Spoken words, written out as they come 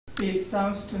it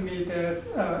sounds to me that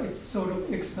it's sort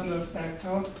of external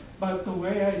factor, but the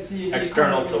way I see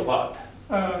external to what?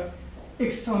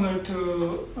 External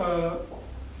to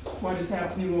what is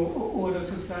happening or the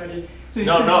society. So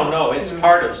No, it's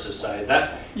part of society.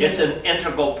 Yeah. It's an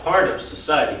integral part of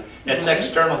society. It's Right.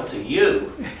 external to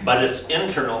you, but it's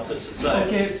internal to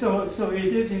society. Okay, so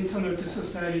it is internal to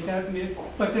society. That means,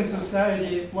 but then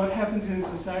society, what happens in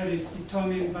society is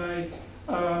determined by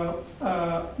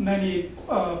many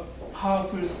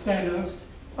powerful centers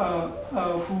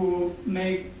who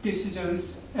make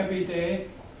decisions every day,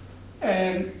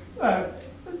 and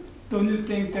don't you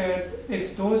think that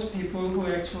it's those people who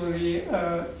actually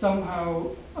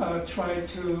somehow try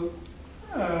to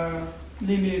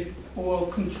limit or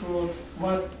control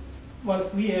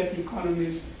what we as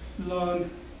economists learn,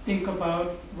 think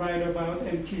about, write about,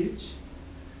 and teach?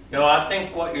 No, I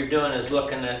think what you're doing is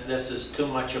looking at this as too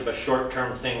much of a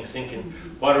short-term thing, thinking,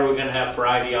 what are we going to have for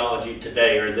ideology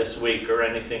today or this week or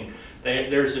anything?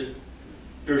 There's a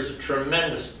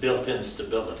tremendous built-in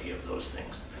stability of those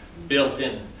things.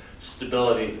 Built-in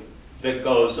stability that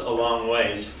goes a long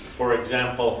ways. For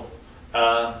example,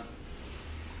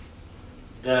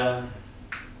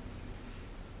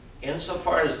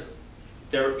 insofar as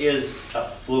there is a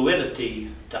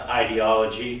fluidity to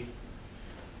ideology,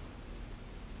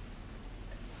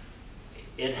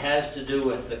 it has to do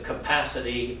with the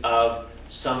capacity of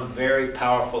some very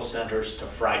powerful centers to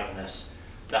frighten us.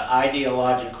 The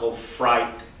ideological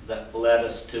fright that led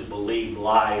us to believe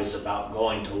lies about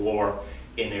going to war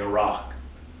in Iraq,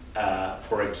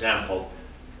 for example.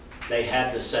 They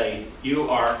had to say, you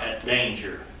are at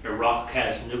danger. Iraq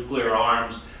has nuclear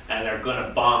arms and they're going to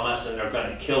bomb us and they're going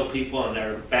to kill people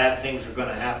and bad things are going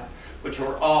to happen, which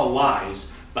were all lies.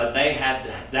 But that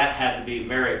had to be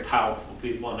very powerful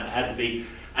people, and it had to be,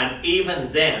 and even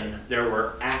then there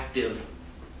were active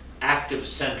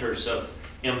centers of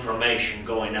information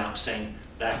going out saying,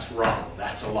 that's wrong,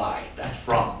 that's a lie, that's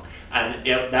wrong. And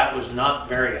that was not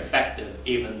very effective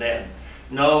even then.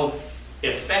 No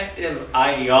effective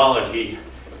ideology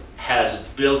has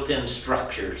built-in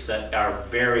structures that are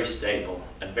very stable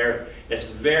and it's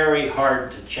very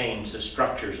hard to change the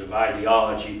structures of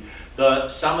ideology.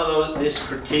 Some of this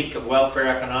critique of welfare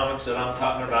economics that I'm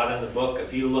talking about in the book,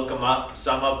 if you look them up,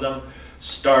 some of them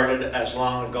started as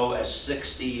long ago as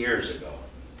 60 years ago.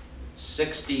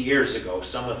 60 years ago,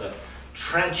 some of the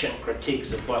trenchant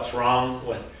critiques of what's wrong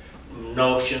with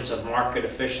notions of market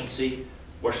efficiency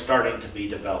were starting to be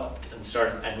developed,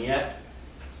 and yet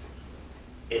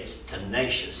it's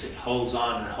tenacious. It holds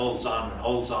on and holds on and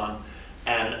holds on,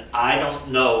 and I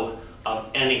don't know of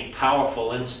any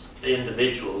powerful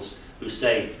individuals who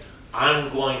say, I'm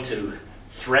going to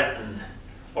threaten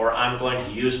or I'm going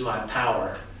to use my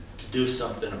power to do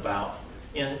something about.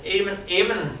 And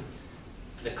even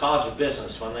the College of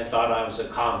Business, when they thought I was a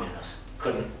communist,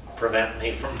 couldn't prevent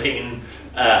me from being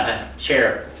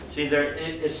chair. See,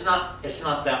 it's not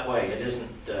that way. It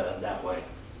isn't that way.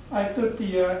 I thought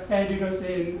the editors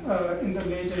in the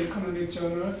major economic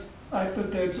journals, I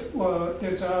thought their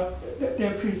job,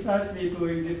 they're precisely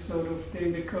doing this sort of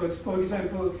thing because, for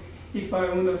example, if I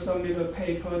want to submit a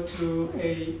paper to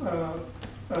a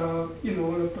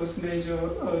one of those major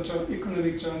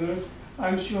economic journals,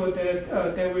 I'm sure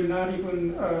that they will not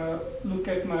even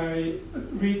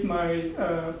read my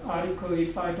article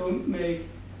if I don't make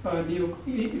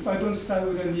if I don't start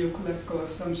with the neoclassical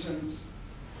assumptions.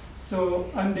 So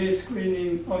I'm there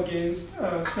screening against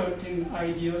certain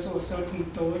ideas or certain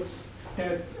thoughts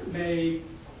that may.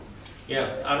 Yeah,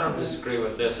 I don't disagree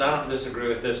with this. I don't disagree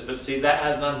with this, but see, that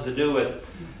has nothing to do with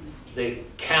the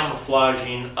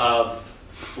camouflaging of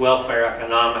welfare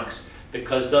economics,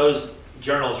 because those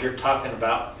journals you're talking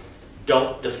about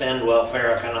don't defend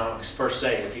welfare economics per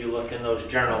se. If you look in those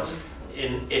journals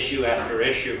in issue after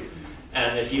issue,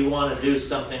 and if you want to do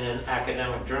something in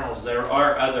academic journals, there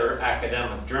are other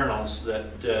academic journals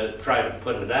that try to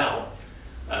put it out.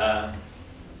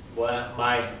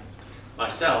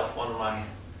 Myself, one of my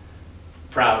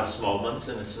proudest moments,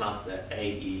 and it's not the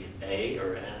AEA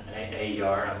or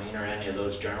AER, or any of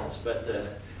those journals, but the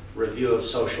Review of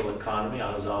Social Economy,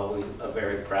 I was always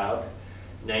very proud,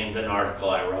 named an article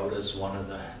I wrote as one of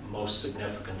the most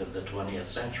significant of the 20th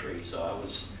century, so I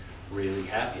was really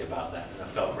happy about that, and I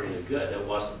felt really good. It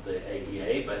wasn't the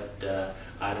AEA, but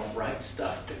I don't write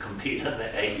stuff to compete in the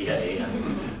AEA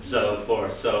and so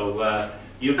forth. So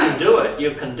you can do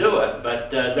it,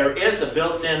 but there is a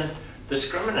built-in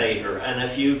discriminator, and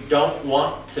if you don't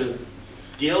want to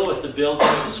deal with the built-in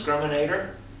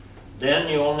discriminator, then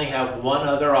you only have one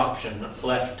other option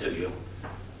left to you.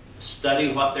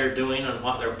 Study what they're doing and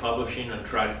what they're publishing and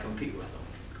try to compete with them.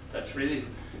 That's really,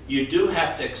 you do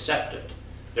have to accept it.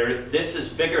 This is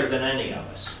bigger than any of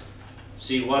us.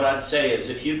 See, what I'd say is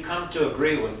if you come to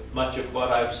agree with much of what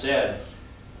I've said,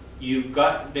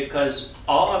 because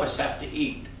all of us have to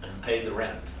eat and pay the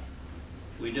rent.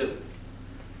 We do.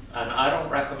 And I don't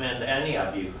recommend any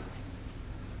of you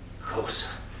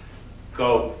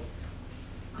go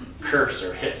curse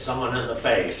or hit someone in the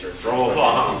face or throw a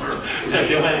bomb or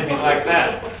do anything like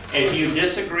that. If you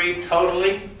disagree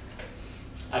totally,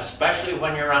 especially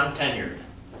when you're untenured,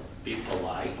 be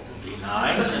polite and be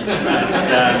nice and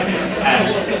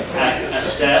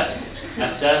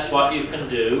assess what you can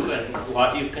do and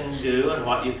what you can do and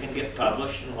what you can get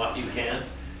published and what you can't,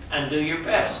 and do your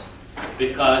best,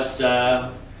 because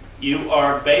you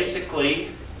are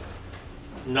basically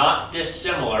not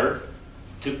dissimilar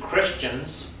to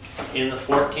Christians in the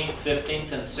 14th,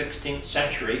 15th, and 16th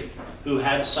century who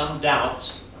had some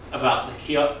doubts about the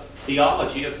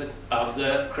theology of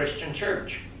the Christian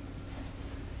church.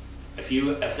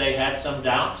 If they had some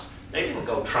doubts, they didn't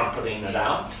go trumpeting it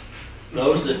out.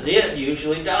 Those that did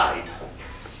usually died.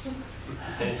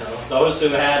 You know, those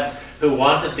who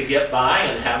wanted to get by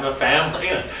and have a family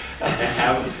and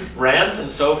have rent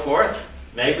and so forth,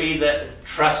 maybe that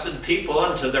trusted people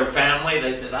into their family.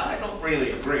 They said, I don't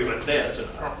really agree with this and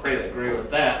I don't really agree with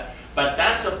that. But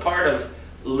that's a part of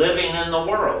living in the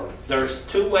world. There's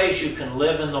two ways you can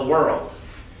live in the world.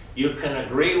 You can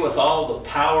agree with all the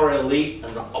power elite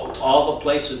and all the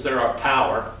places there are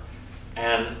power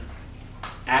and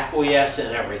acquiesce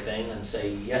in everything and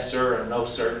say yes sir and no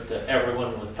sir to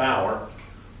everyone with power.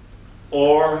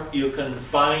 Or you can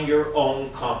find your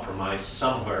own compromise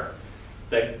somewhere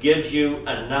that gives you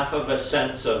enough of a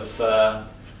sense of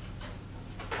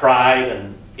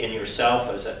pride in yourself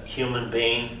as a human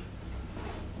being,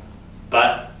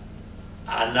 but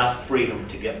enough freedom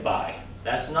to get by.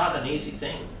 That's not an easy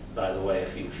thing, by the way,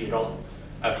 if you don't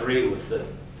agree with the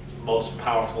most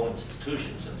powerful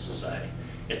institutions in society.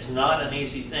 It's not an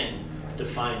easy thing to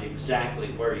find exactly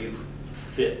where you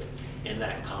fit in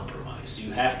that compromise.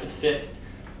 You have to fit.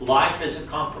 Life is a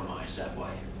compromise that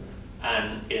way.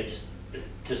 And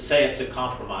to say it's a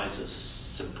compromise is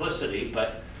simplicity,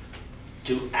 but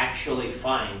to actually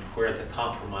find where the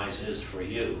compromise is for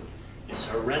you is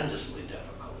horrendously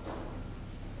difficult.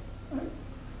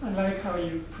 I like how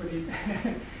you put it,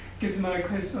 because my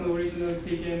question originally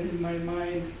began in my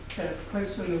mind as a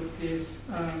question of this.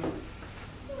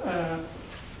 I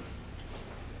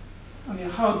mean,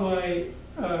 how do I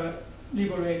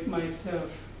liberate myself?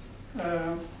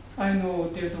 I know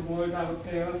there's a world out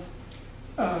there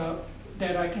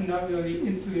that I cannot really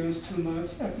influence too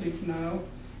much, at least now,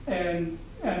 and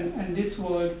this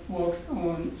world works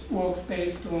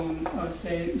based on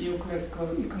say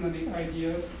neoclassical economic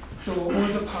ideas. So all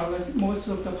the policy, most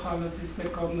of the policies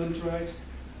that government drives,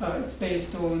 it's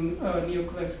based on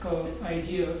neoclassical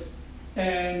ideas,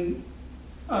 and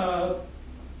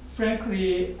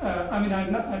frankly, I mean,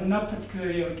 I'm not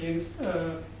particularly against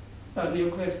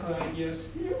neoclassical ideas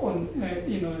on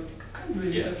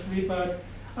religiously, but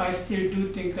I still do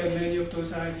think that many of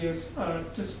those ideas are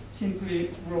just simply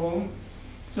wrong.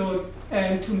 So,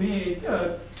 and to me,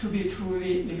 to be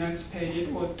truly emancipated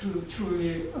or to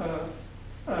truly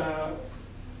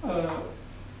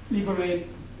liberate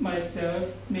myself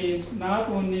means not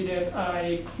only that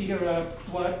I figure out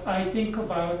what I think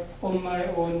about on my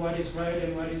own, what is right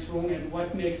and what is wrong and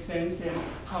what makes sense and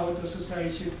how the society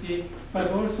should be,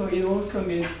 but also it also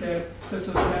means that the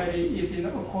society is in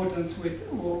accordance with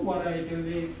what I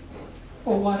believe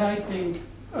or what I think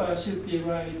should be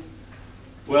right.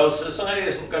 Well, society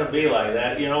isn't going to be like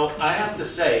that. You know, I have to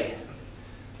say,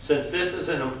 since this is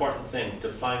an important thing to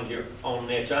find your own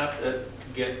niche, I have to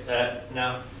get that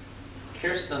now.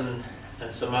 Kirsten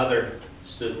and some other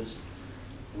students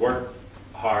work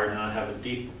hard, and I have a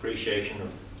deep appreciation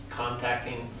of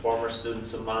contacting former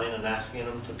students of mine and asking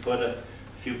them to put a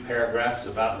few paragraphs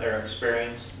about their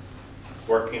experience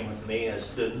working with me as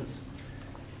students.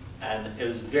 And it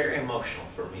was very emotional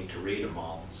for me to read them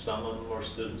all. Some of them were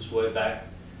students way back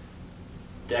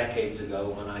decades ago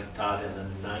when I taught in the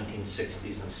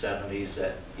 1960s and 70s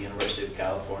at the University of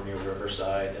California,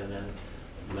 Riverside, and then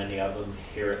many of them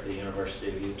here at the University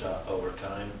of Utah over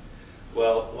time.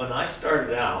 Well, when I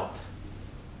started out,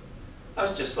 I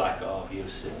was just like all of you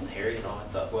sitting here, you know, I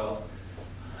thought, well,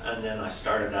 and then I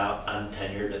started out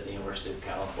untenured at the University of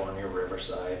California,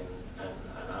 Riverside, and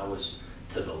I was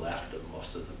to the left of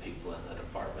most of the people in the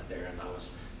department there, and I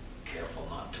was careful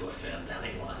not to offend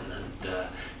anyone, and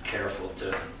careful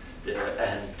to,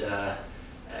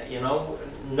 you know,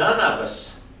 none of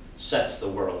us sets the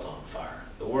world on fire.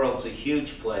 The world's a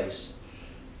huge place.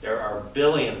 There are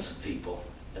billions of people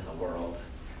in the world,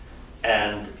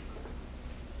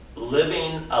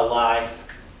 living a life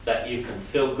that you can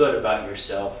feel good about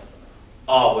yourself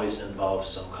always involves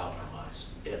some compromise.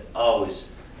 It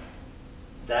always,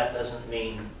 that doesn't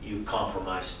mean you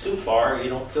compromise too far, you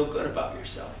don't feel good about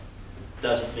yourself.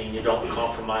 Doesn't mean you don't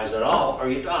compromise at all or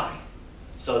you die.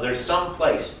 So there's some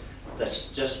place that's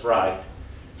just right.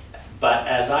 But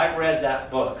as I read that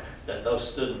book that those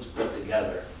students put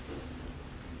together,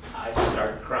 I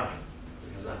started crying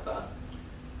because I thought,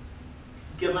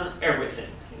 given everything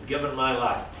and given my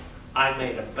life, I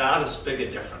made about as big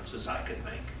a difference as I could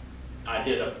make. I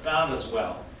did about as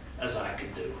well as I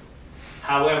could do.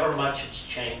 However much it's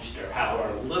changed or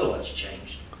however little it's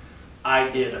changed, I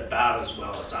did about as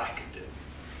well as I could do.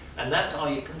 And that's all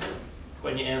you can do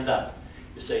when you end up.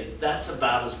 You say, that's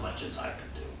about as much as I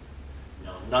could do. You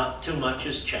know, not too much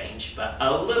has changed, but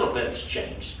a little bit has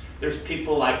changed. There's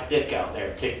people like Dick out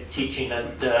there teaching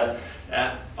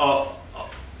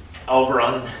over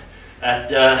on at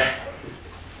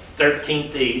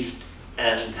 13th East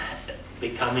and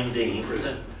becoming dean.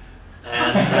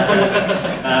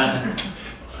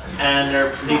 And there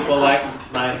are people like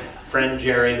my friend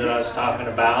Jerry that I was talking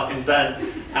about,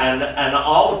 and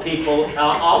all the people,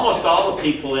 almost all the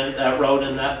people that wrote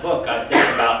in that book, I think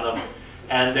about them,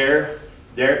 and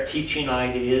they're teaching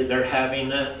ideas, they're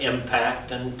having an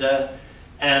impact, and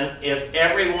if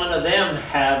every one of them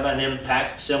have an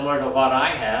impact similar to what I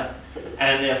have,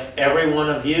 and if every one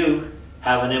of you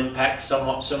have an impact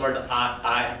somewhat similar to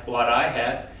what I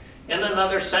had, in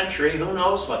another century, who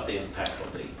knows what the impact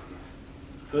will be?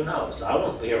 Who knows? I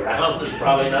won't be around, and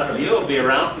probably none of you will be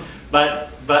around. But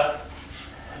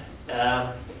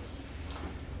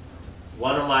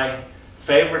one of my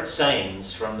favorite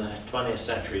sayings from the 20th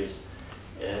century is,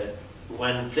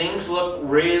 when things look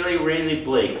really, really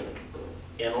bleak,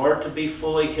 in order to be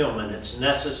fully human, it's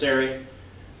necessary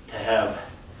to have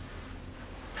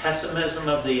pessimism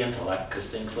of the intellect, because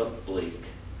things look bleak,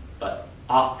 but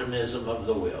optimism of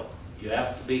the will. You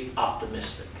have to be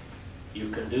optimistic. You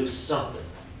can do something.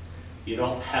 You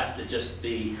don't have to just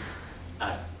be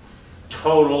a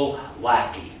total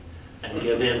lackey and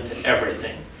give in to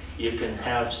everything. You can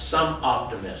have some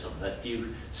optimism, that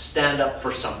you stand up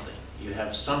for something. You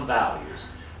have some values,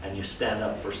 and you stand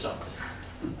up for something.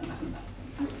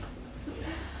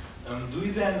 Do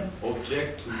you then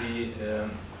object to the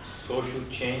social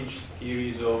change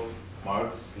theories of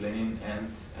Marx, Lenin,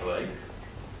 and alike?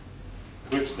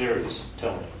 Which theories?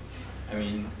 Tell me. I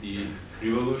mean, the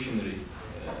revolutionary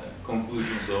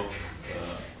conclusions of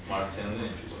Marx and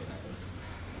Lenin, for instance.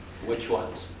 Which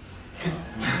ones?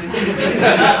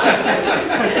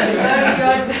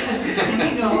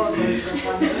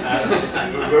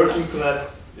 Working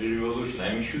class revolution.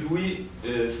 I mean, should we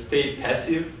stay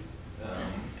passive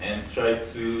and try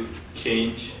to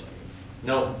change?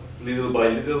 No. Little by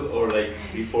little, or like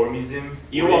reformism?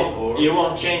 You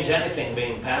won't change anything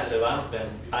being passive. I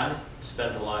haven't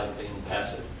spent a life being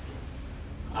passive.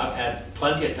 I've had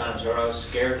plenty of times where I was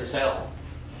scared as hell.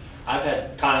 I've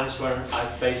had times when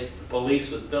I've faced the police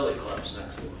with billy clubs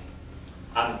next to me.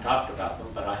 I haven't talked about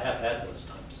them, but I have had those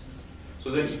times.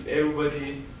 So then if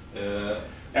everybody...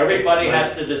 everybody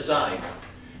has to decide.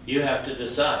 You have to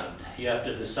decide. You have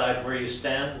to decide where you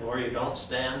stand and where you don't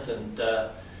stand, and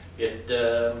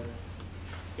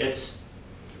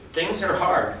things are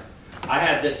hard. I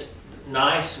had this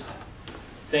nice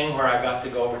thing where I got to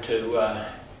go over to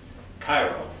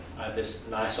Cairo. I had this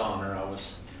nice honor. I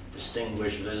was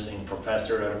distinguished visiting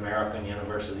professor at American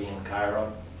University in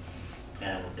Cairo,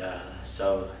 and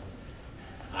so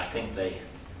I think they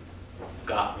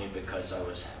got me because I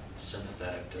was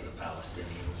sympathetic to the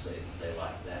Palestinians. They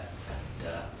liked that,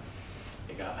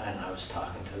 and I was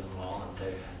talking to them all,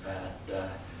 and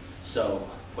so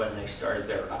when they started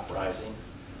their uprising,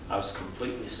 I was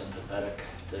completely sympathetic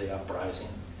to the uprising.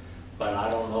 But I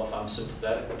don't know if I'm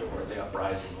sympathetic to where the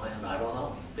uprising went. I don't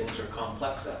know. Things are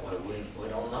complex that way. We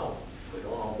don't know. We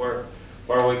don't know where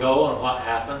we go and what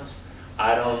happens.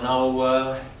 I don't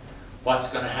know what's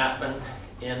going to happen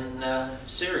in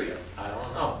Syria. I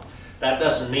don't know. That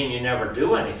doesn't mean you never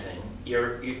do anything.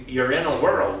 You're in a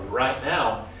world right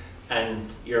now, and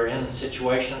you're in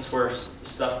situations where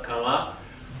stuff come up.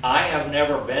 I have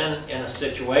never been in a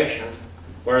situation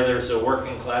where there's a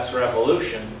working class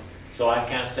revolution, so I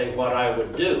can't say what I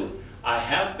would do. I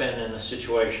have been in a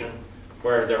situation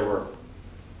where there were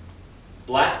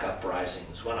black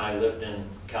uprisings when I lived in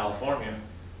California,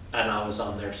 and I was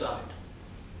on their side.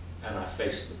 And I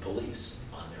faced the police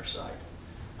on their side.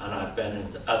 And I've been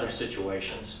in other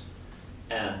situations,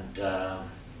 and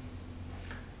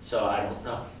so I don't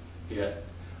know.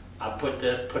 I put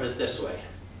it this way.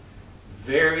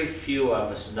 very few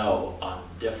of us know on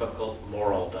difficult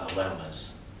moral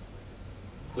dilemmas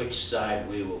which side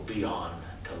we will be on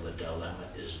till the dilemma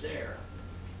is there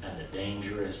and the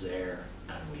danger is there,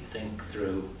 and we think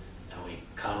through and we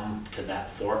come to that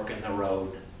fork in the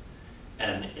road.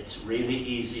 And it's really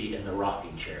easy in the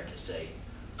rocking chair to say,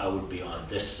 I would be on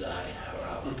this side or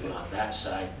I would be on that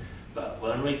side. But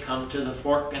when we come to the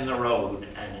fork in the road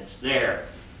and it's there,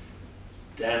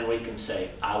 then we can say,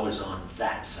 I was on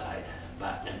that side.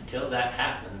 But until that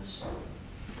happens,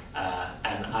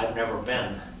 and I've never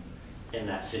been in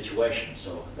that situation,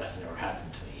 so that's never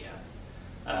happened to me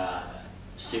yet.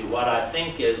 See, what I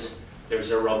think is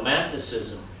there's a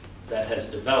romanticism that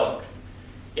has developed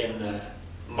in the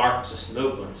Marxist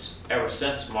movements ever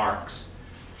since Marx,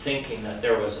 thinking that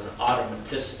there was an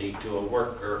automaticity to a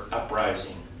worker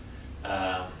uprising.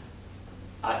 I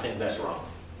think that's wrong.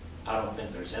 I don't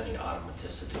think there's any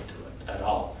automaticity to it at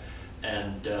all.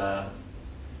 And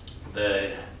the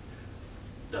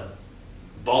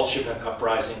Bolshevik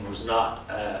uprising was not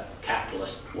a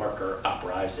capitalist worker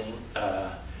uprising.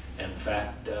 In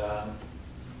fact,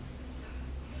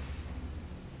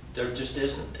 there just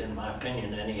isn't, in my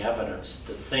opinion, any evidence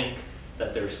to think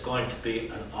that there's going to be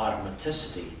an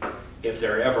automaticity. If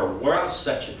there ever was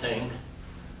such a thing,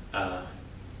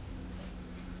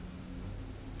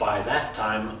 by that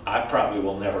time, I probably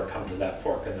will never come to that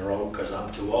fork in the road because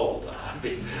I'm too old.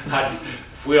 I'd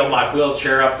wheel my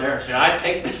wheelchair up there and say, I'd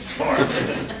take this fork.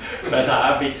 But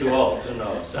I'd be too old, who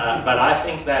knows. But I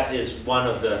think that is one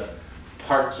of the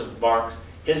parts of Marx.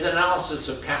 His analysis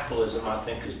of capitalism, I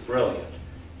think, is brilliant.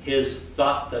 His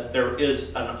thought that there is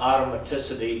an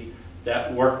automaticity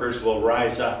that workers will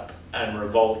rise up and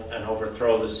revolt and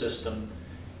overthrow the system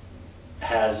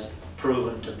has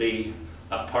proven to be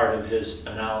a part of his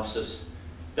analysis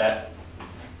that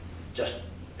just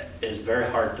is very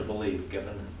hard to believe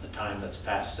given the time that's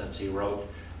passed since he wrote,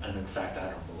 and in fact I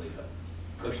don't believe it.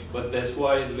 But that's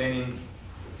why Lenin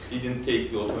didn't take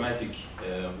the automatic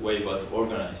way but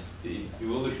organized the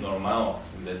evolution, or Mao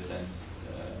in that sense.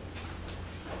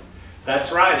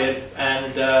 That's right,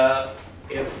 and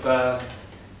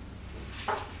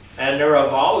there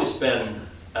have always been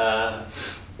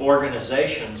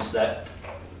organizations that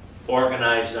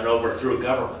organized and overthrew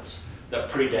governments that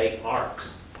predate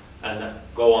Marx and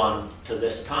that go on to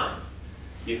this time.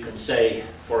 You can say,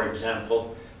 for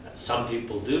example, some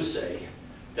people do say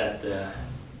that the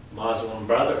Muslim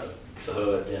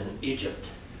Brotherhood in Egypt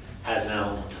has an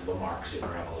element of a Marxian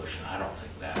revolution. I don't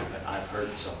think that, but I've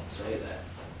heard someone say that.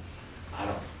 I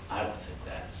don't think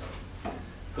that. So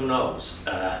who knows?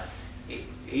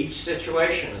 Each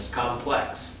situation is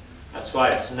complex. That's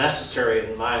why it's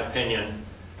necessary, in my opinion,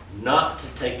 not to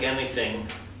take anything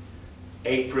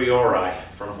a priori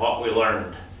from what we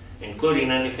learned,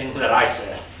 including anything that I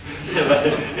said, but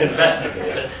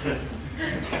investigate it.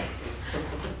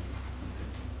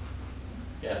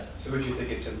 Yes? So would you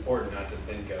think it's important not to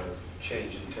think of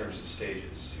change in terms of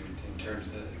stages,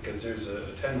 because there's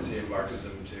a tendency in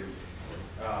Marxism to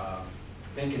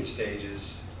think in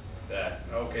stages that,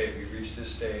 okay, if you reach this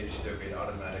stage, there'll be an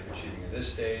automatic achieving of this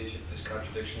stage. If this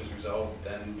contradiction is resolved,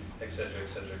 then et cetera, et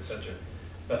cetera, et cetera.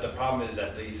 But the problem is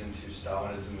that leads into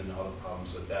Stalinism and all the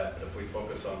problems with that. But if we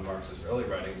focus on Marx's early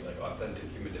writings, like Authentic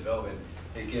Human Development,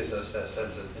 it gives us that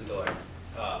sense of intellect,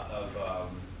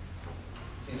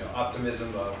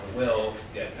 optimism of the will,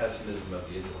 yet pessimism of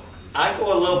the intellect. I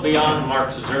go a little beyond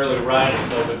Marx's early writings,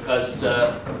 though, because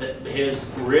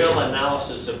his real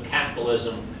analysis of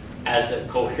capitalism as a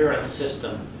coherent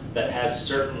system that has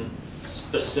certain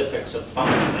specifics of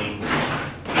functioning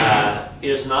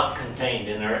is not contained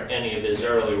in any of his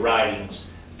early writings,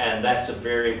 and that's a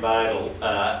very vital,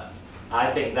 I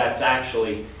think that's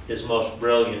actually his most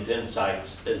brilliant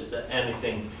insights, is that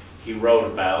anything he wrote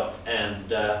about, and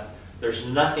there's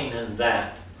nothing in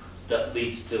that that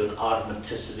leads to an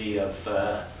automaticity of,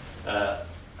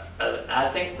 I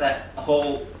think that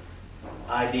whole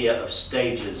idea of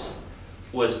stages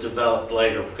was developed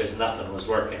later because nothing was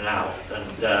working out, and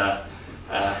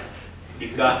you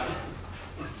got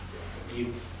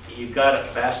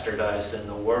it bastardized in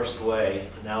the worst way.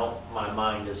 Now my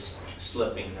mind is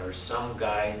slipping. There's some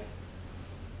guy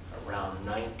around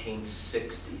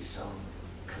 1960, some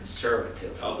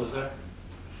conservative. Althusser?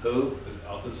 Who?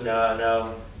 Althusser?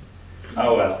 No.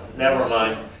 Oh well, never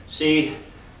mind. See,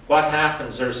 what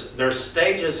happens? There's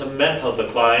stages of mental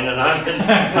decline, and I'm in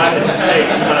stage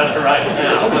one right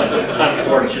now,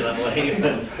 unfortunately.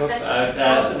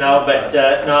 No,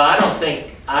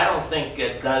 I don't think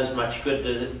it does much good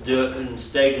to do it in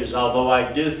stages. Although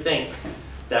I do think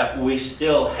that we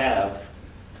still have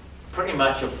pretty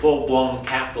much a full-blown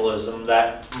capitalism,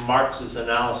 that Marx's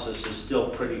analysis is still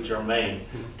pretty germane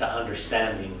to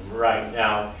understanding right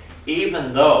now,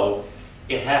 even though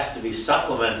it has to be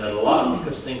supplemented a lot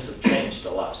because things have changed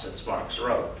a lot since Marx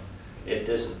wrote. It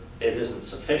isn't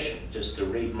sufficient just to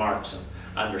read Marx and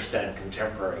understand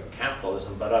contemporary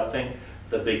capitalism, but I think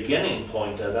the beginning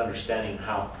point of understanding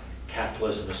how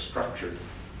capitalism is structured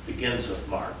begins with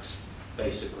Marx,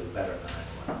 basically better than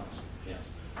anyone else. Yes.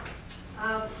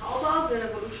 How about the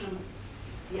revolution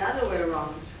the other way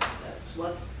around? That's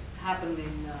what's happened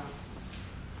in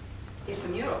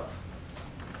Eastern Europe.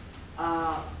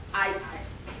 I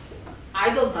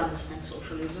don't understand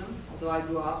socialism, although I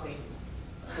grew up in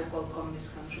a so-called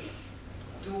communist country.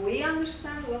 Do we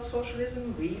understand what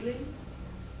socialism really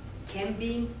can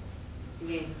be,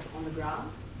 again, on the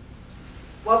ground?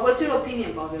 What's your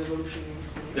opinion about the revolution in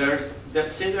Eastern Europe?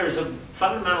 There's a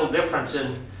fundamental difference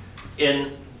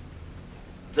in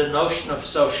the notion of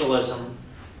socialism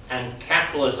and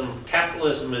capitalism.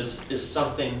 Capitalism is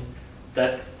something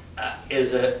that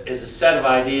is a set of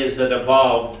ideas that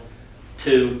evolved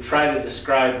to try to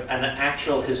describe an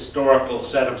actual historical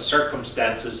set of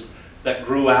circumstances that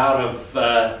grew out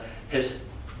of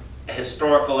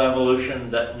historical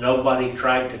evolution that nobody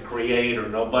tried to create, or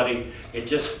it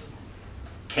just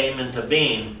came into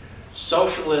being.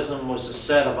 Socialism was a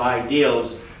set of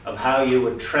ideals of how you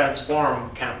would transform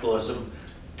capitalism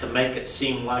to make it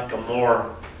seem like a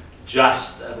more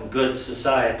just and good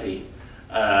society.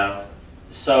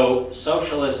 So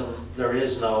socialism, there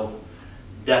is no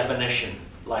definition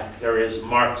like there is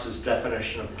Marx's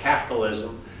definition of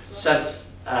capitalism,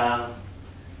 since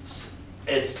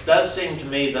it does seem to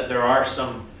me that there are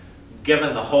some,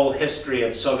 given the whole history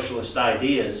of socialist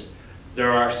ideas,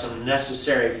 there are some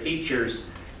necessary features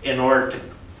in order to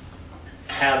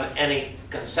have any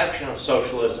conception of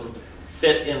socialism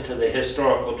fit into the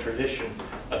historical tradition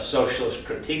of socialist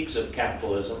critiques of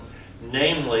capitalism.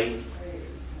 Namely,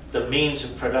 the means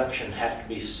of production have to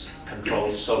be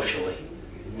controlled socially,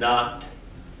 not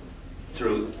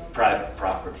through private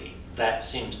property. That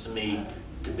seems to me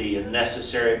to be a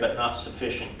necessary but not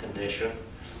sufficient condition.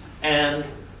 And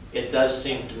it does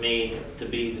seem to me to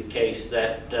be the case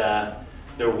that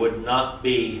there would not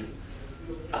be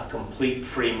a complete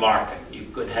free market. You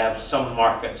could have some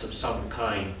markets of some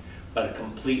kind, but a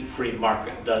complete free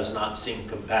market does not seem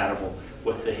compatible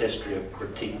with the history of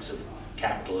critiques of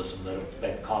capitalism that have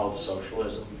been called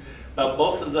socialism. But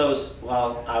both of those,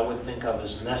 while I would think of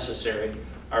as necessary,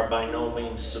 are by no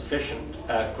means sufficient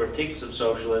critiques of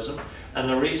socialism. And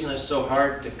the reason it's so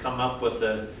hard to come up with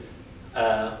a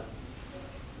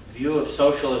view of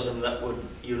socialism that would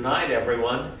unite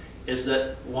everyone is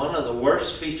that one of the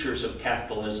worst features of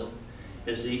capitalism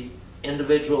is the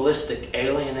individualistic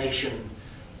alienation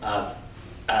of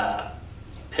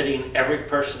pitting every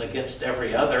person against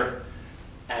every other,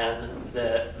 and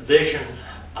the vision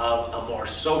of a more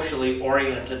socially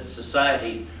oriented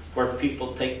society where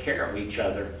people take care of each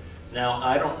other. Now,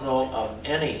 I don't know of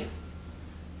any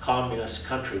communist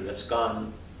country that's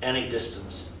gone any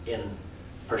distance in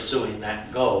pursuing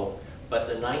that goal, but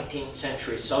the 19th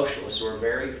century socialists were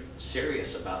very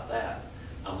serious about that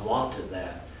and wanted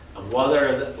that. And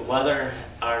whether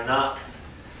or not,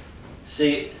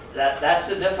 see, that's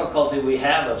the difficulty we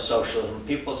have of socialism.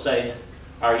 People say,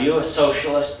 are you a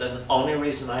socialist? And the only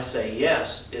reason I say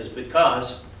yes is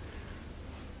because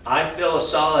I feel a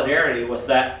solidarity with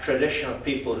that tradition of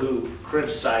people who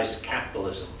criticize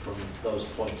capitalism from those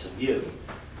points of view.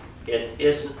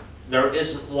 There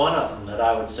isn't one of them that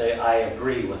I would say I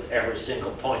agree with every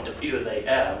single point of view they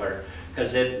have,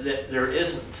 because there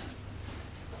isn't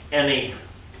any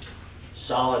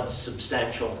solid,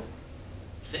 substantial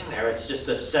thing there. It's just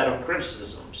a set of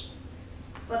criticisms.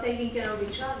 But taking care of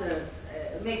each other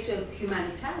makes you a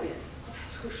humanitarian, not a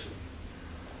socialist.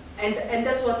 And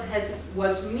that's what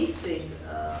was missing,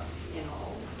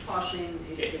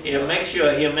 It makes you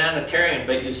a humanitarian,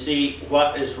 but you see,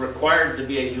 what is required to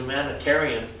be a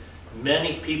humanitarian,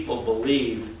 many people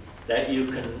believe that you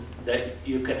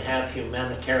can have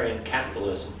humanitarian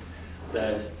capitalism.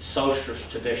 The socialist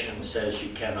tradition says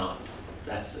you cannot.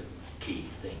 That's the key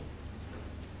thing.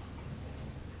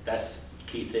 That's the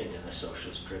key thing in the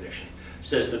socialist tradition. It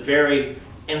says the very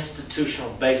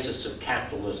institutional basis of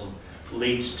capitalism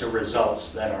leads to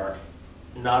results that are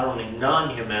not only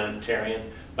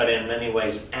non-humanitarian, but in many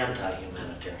ways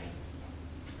anti-humanitarian.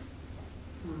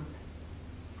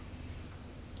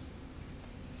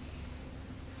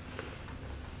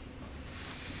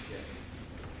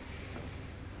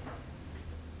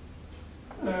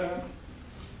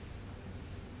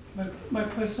 My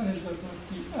question is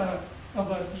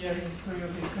about the history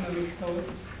of economic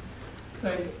thoughts.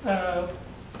 do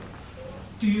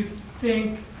you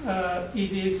think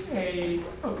it is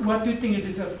what do you think it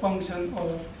is a function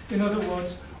of? In other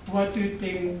words, what do you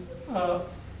think are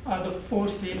the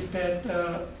forces that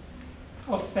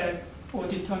affect or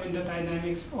determine the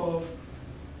dynamics of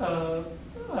the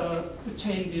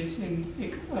changes in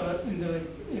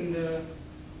the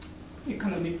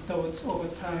economic thoughts over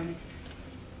time?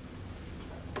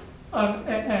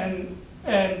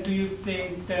 And do you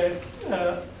think that,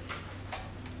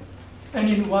 and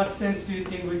in what sense do you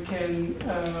think we can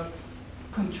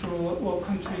control or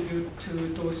contribute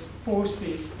to those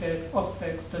forces that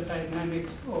affects the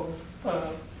dynamics of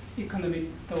economic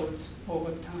thoughts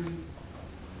over time?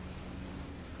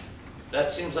 That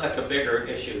seems like a bigger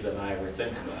issue than I ever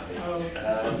think about it.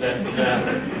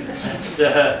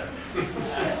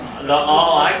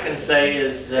 All I can say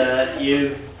is that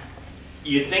you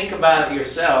think about it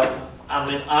yourself. I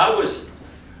mean, I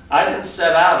didn't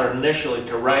set out initially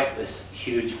to write this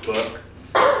huge book.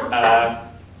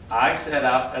 I set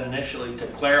out initially to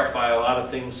clarify a lot of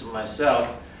things for myself,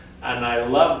 and I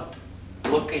loved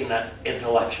looking at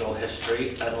intellectual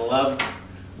history and loved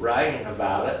writing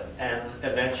about it, and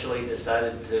eventually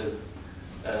decided to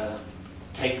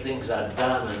take things I'd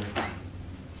done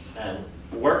and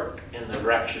work in the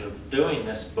direction of doing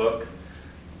this book.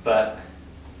 But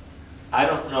I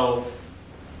don't know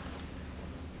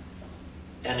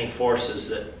any forces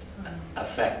that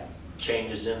affect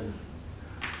changes in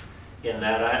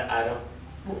that.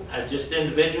 I just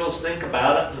individuals think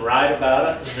about it and write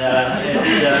about it.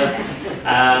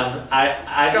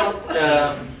 I don't.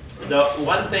 The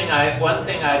one thing I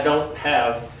don't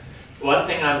have, one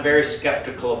thing I'm very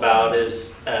skeptical about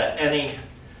is any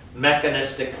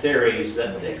mechanistic theories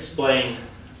that explain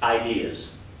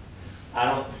ideas. I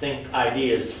don't think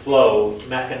ideas flow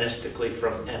mechanistically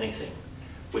from anything.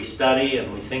 We study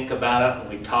and we think about it and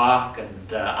we talk,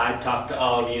 and I talk to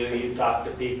all of you, you talk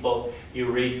to people, you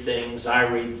read things, I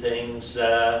read things.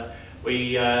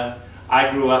 I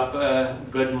grew up a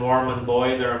good Mormon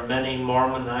boy. There are many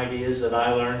Mormon ideas that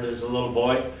I learned as a little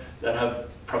boy that have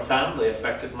profoundly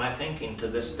affected my thinking to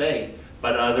this day,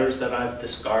 but others that I've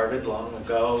discarded long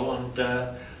ago, and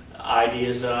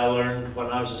ideas that I learned when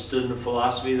I was a student of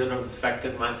philosophy that have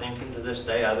affected my thinking to this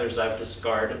day, others I've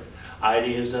discarded.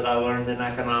 Ideas that I learned in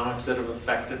economics that have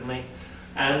affected me.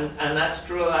 And that's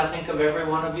true, I think, of every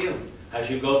one of you. As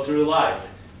you go through life,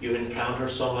 you encounter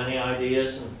so many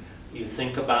ideas, and you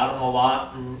think about them a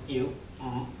lot, and you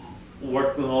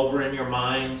work them over in your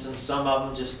minds, and some of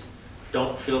them just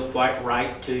don't feel quite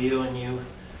right to you, and you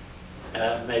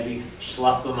maybe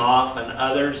slough them off, and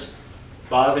others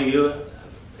bother you.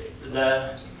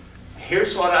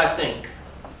 Here's what I think.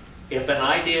 If an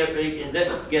idea, and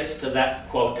this gets to that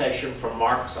quotation from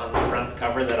Marx on the front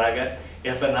cover that I got,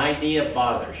 if an idea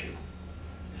bothers you,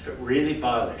 if it really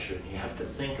bothers you, and you have to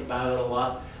think about it a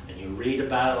lot, and you read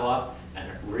about it a lot, and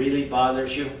it really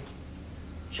bothers you,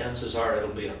 chances are it'll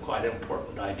be a quite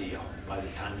important idea by the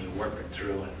time you work it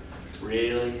through and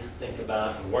really think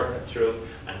about it and work it through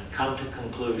and come to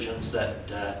conclusions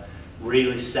that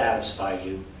really satisfy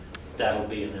you. That'll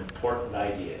be an important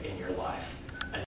idea in your life.